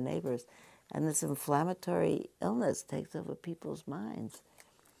with their neighbors, and this inflammatory illness takes over people's minds.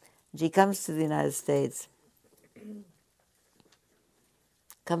 She comes to the United States,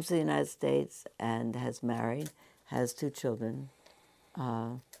 and has married, has 2 children,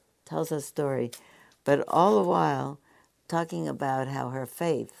 tells her story, but all the while talking about how her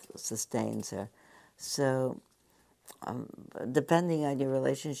faith sustains her. So depending on your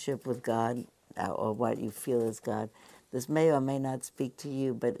relationship with God, or what you feel is God, this may or may not speak to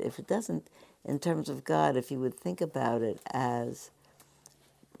you, but if it doesn't, in terms of God, if you would think about it as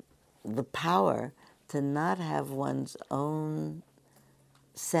the power to not have one's own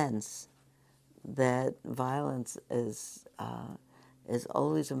sense that violence is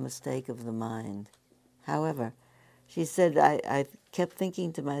always a mistake of the mind. However, she said, I kept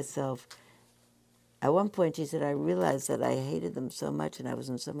thinking to myself, at one point she said, I realized that I hated them so much and I was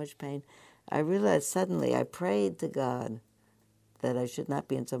in so much pain. I realized suddenly, I prayed to God that I should not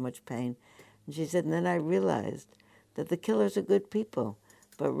be in so much pain. And she said, and then I realized that the killers are good people,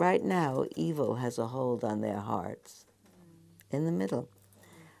 but right now evil has a hold on their hearts. In the middle.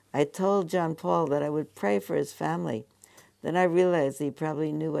 I told John Paul that I would pray for his family. Then I realized he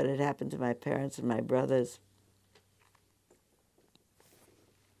probably knew what had happened to my parents and my brothers.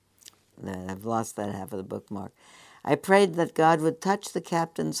 I've lost that half of the bookmark. I prayed that God would touch the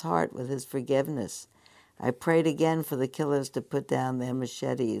captain's heart with his forgiveness. I prayed again for the killers to put down their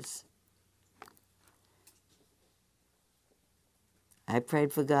machetes. I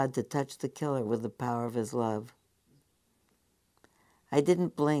prayed for God to touch the killer with the power of his love. I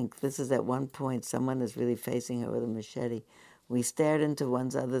didn't blink. This is at one point someone is really facing her with a machete. We stared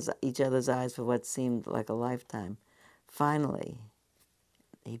into each other's eyes for what seemed like a lifetime. Finally,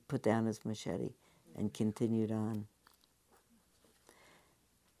 he put down his machete and continued on.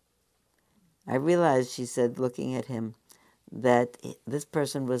 I realized, she said, looking at him, that this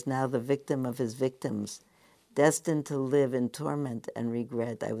person was now the victim of his victims, destined to live in torment and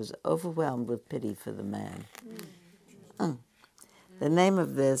regret. I was overwhelmed with pity for the man. The name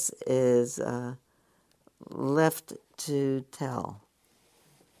of this is Left to Tell.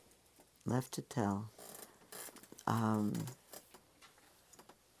 Left to Tell.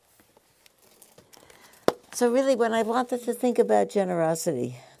 So really, when I wanted to think about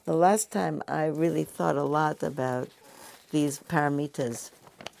generosity, the last time I really thought a lot about these paramitas,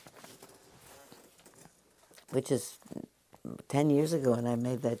 which is 10 years ago when I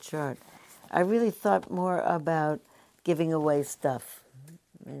made that chart, I really thought more about giving away stuff.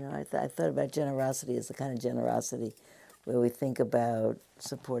 You know, I thought about generosity as the kind of generosity where we think about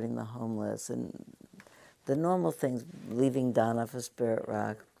supporting the homeless and the normal things, leaving Donna for Spirit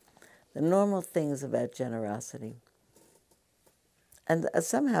Rock, the normal things about generosity. And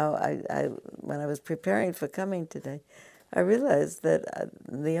somehow, when I was preparing for coming today, I realized that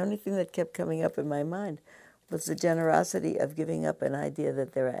the only thing that kept coming up in my mind was the generosity of giving up an idea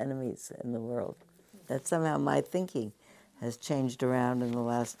that there are enemies in the world. That somehow my thinking has changed around in the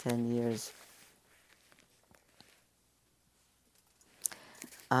last 10 years.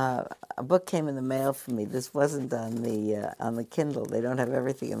 A book came in the mail for me. This wasn't on the Kindle. They don't have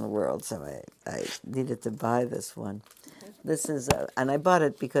everything in the world, so I needed to buy this one. This is, and I bought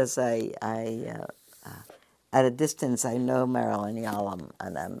it because at a distance, I know Marilyn Yalom,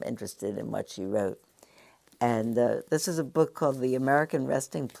 and I'm interested in what she wrote. And this is a book called The American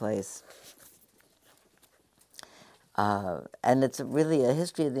Resting Place. And it's really a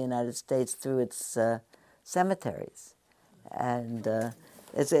history of the United States through its cemeteries. And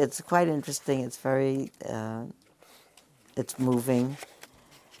it's quite interesting. It's very, it's moving.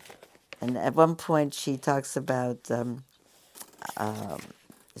 And at one point she talks about,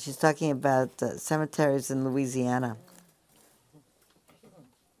 she's talking about cemeteries in Louisiana.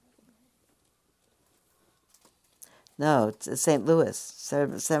 No, it's St. Louis,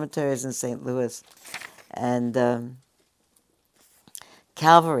 cemeteries in St. Louis. And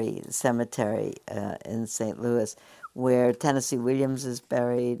Calvary Cemetery in St. Louis, where Tennessee Williams is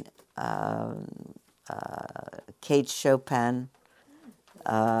buried, Kate Chopin,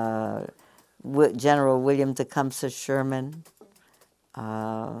 General William Tecumseh Sherman.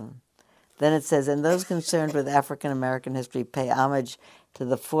 Then it says, and those concerned with African American history pay homage to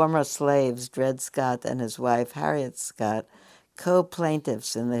the former slaves Dred Scott and his wife Harriet Scott,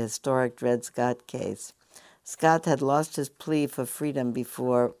 co-plaintiffs in the historic Dred Scott case. Scott had lost his plea for freedom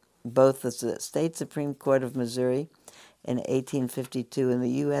before both the State Supreme Court of Missouri in 1852 and the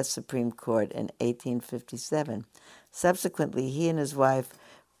U.S. Supreme Court in 1857. Subsequently, he and his wife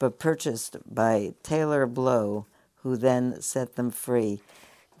were purchased by Taylor Blow, who then set them free.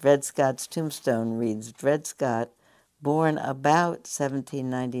 Dred Scott's tombstone reads, Dred Scott, born about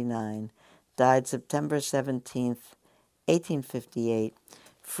 1799, died September 17th, 1858,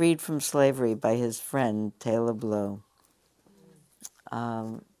 freed from slavery by his friend Taylor Blow.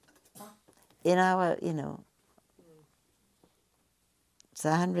 In our, it's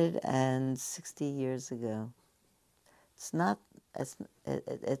 160 years ago. It's not,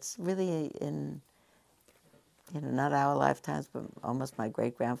 it's really in, not our lifetimes, but almost my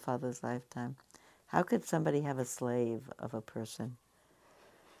great-grandfather's lifetime. How could somebody have a slave of a person?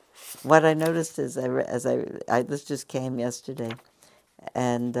 What I noticed is, this just came yesterday,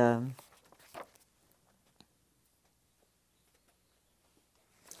 and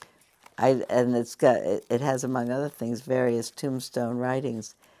it has, among other things, various tombstone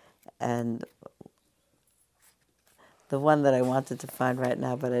writings, and the one that I wanted to find right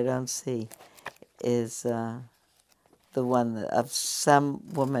now, but I don't see, is the one of some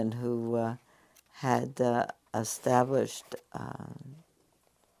woman who had established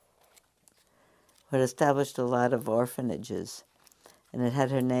a lot of orphanages, and it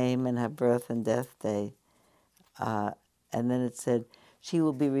had her name and her birth and death day, and then it said, "She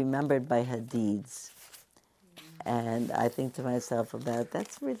will be remembered by her deeds." And I think to myself about,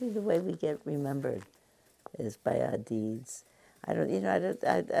 that's really the way we get remembered, is by our deeds. I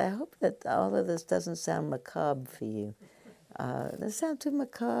hope that all of this doesn't sound macabre for you. Does it sound too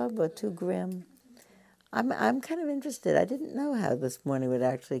macabre or too grim? I'm kind of interested. I didn't know how this morning would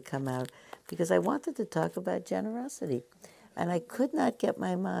actually come out, because I wanted to talk about generosity, and I could not get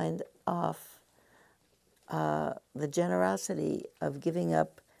my mind off the generosity of giving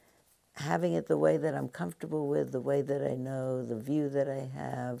up, having it the way that I'm comfortable with, the way that I know, the view that I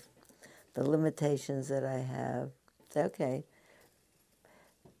have, the limitations that I have. Say, okay,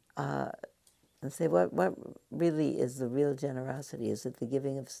 and say, what really is the real generosity? Is it the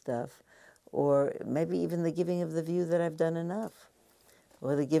giving of stuff? Or maybe even the giving of the view that I've done enough?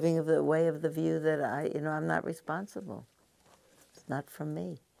 Or the giving of the way of the view that I'm not responsible. It's not from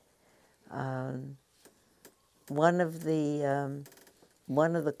me. One of the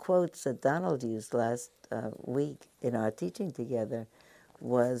quotes that Donald used last week in our teaching together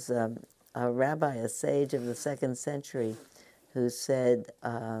was a rabbi, a sage of the 2nd century, who said,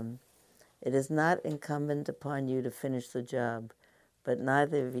 "It is not incumbent upon you to finish the job, but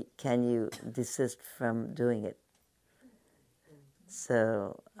neither can you desist from doing it."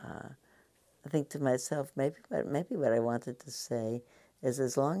 So I think to myself, maybe what I wanted to say is,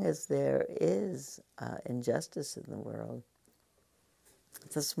 as long as there is injustice in the world,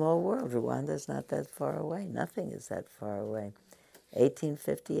 it's a small world. Rwanda's not that far away. Nothing is that far away.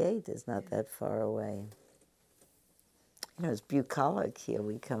 1858 is not that far away. It's bucolic here.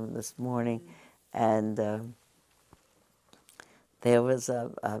 We come this morning, and there was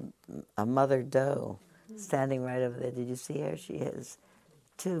a mother doe standing right over there. Did you see her? She has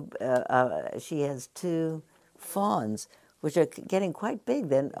two fawns, which are getting quite big.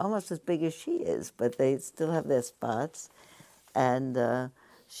 They're almost as big as she is, but they still have their spots. And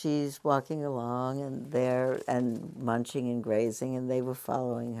she's walking along, and munching and grazing, and they were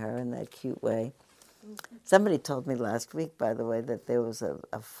following her in that cute way. Somebody told me last week, by the way, that there was a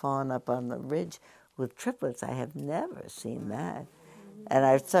fawn up on the ridge with triplets. I have never seen that. And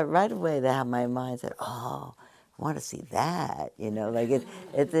I saw right away that my mind said, "Oh, I want to see that." Like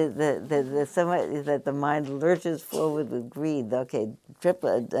there's so much that the mind lurches forward with greed. Okay,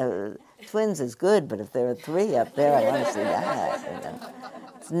 twins is good, but if there are 3 up there, I want to see that.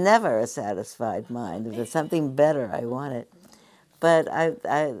 It's never a satisfied mind. If there's something better, I want it. But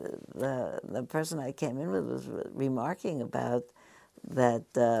the person I came in with was remarking about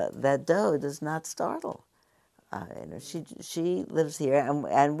that that doe does not startle. She lives here,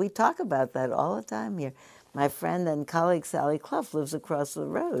 and we talk about that all the time here. My friend and colleague Sally Clough lives across the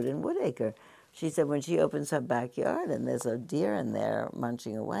road in Woodacre. She said when she opens her backyard and there's a deer in there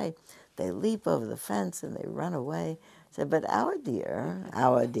munching away, they leap over the fence and they run away. Said, but our deer,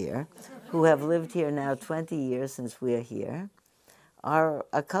 who have lived here now 20 years since we're here, are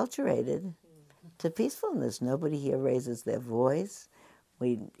acculturated to peacefulness. Nobody here raises their voice.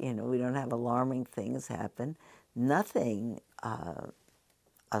 We don't have alarming things happen. Nothing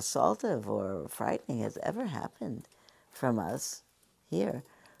assaultive or frightening has ever happened from us here.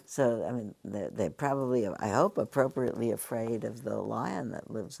 So, I mean, they're probably, I hope, appropriately afraid of the lion that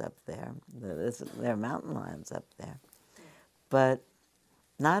lives up there. There are mountain lions up there. But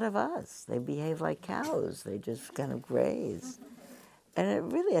not of us. They behave like cows. They just kind of graze. And it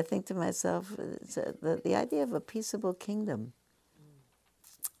really, I think to myself, it's the idea of a peaceable kingdom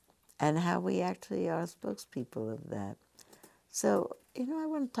and how we actually are spokespeople of that. So, I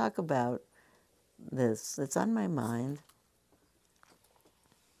want to talk about this. It's on my mind.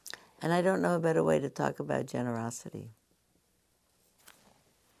 And I don't know a better way to talk about generosity.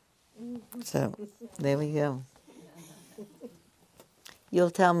 So, there we go. You'll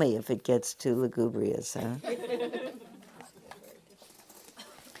tell me if it gets too lugubrious, huh?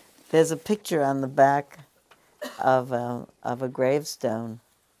 There's a picture on the back of a gravestone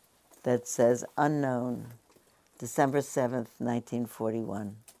that says "Unknown, December 7th,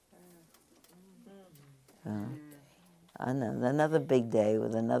 1941." Another big day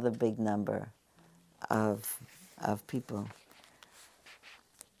with another big number of people.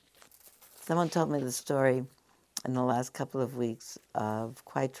 Someone told me the story in the last couple of weeks of,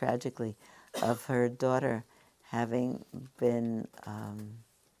 quite tragically, of her daughter having been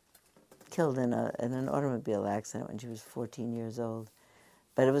killed in an automobile accident when she was 14 years old.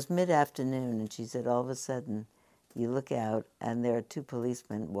 But it was mid-afternoon, and she said all of a sudden you look out and there are two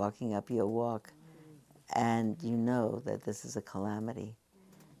policemen walking up your walk, and you know that this is a calamity.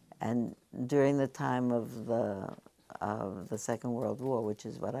 And during the time of the Second World War, which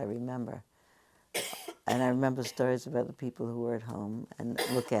is what I remember, and I remember stories about the people who were at home and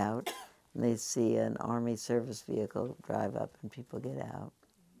look out, and they see an army service vehicle drive up, and people get out.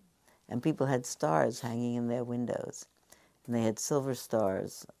 And people had stars hanging in their windows. And they had silver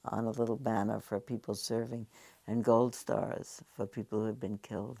stars on a little banner for people serving, and gold stars for people who had been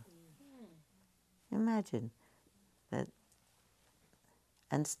killed. Imagine that.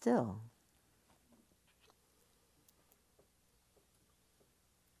 And still.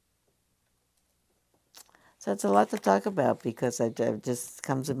 So it's a lot to talk about, because it just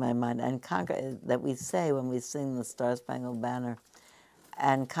comes in my mind. And conquer, that we say when we sing the Star Spangled Banner,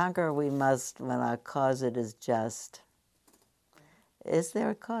 and conquer we must when our cause it is just. Is there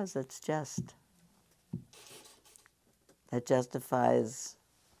a cause that's just? That justifies,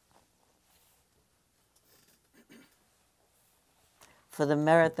 for the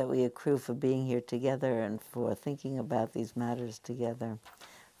merit that we accrue for being here together and for thinking about these matters together,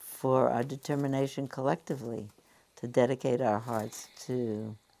 for our determination collectively to dedicate our hearts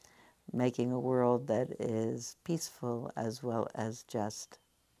to making a world that is peaceful as well as just.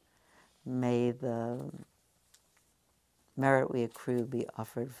 May the merit we accrue be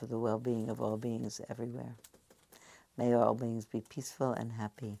offered for the well-being of all beings everywhere. May all beings be peaceful and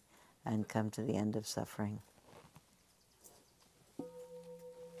happy and come to the end of suffering.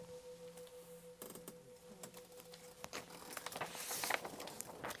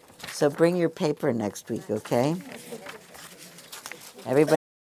 So bring your paper next week, okay? Everybody.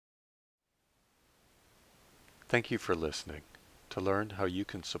 Thank you for listening. To learn how you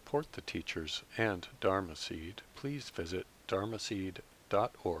can support the teachers and Dharma Seed, please visit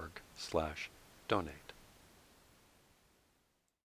dharmaseed.org/donate.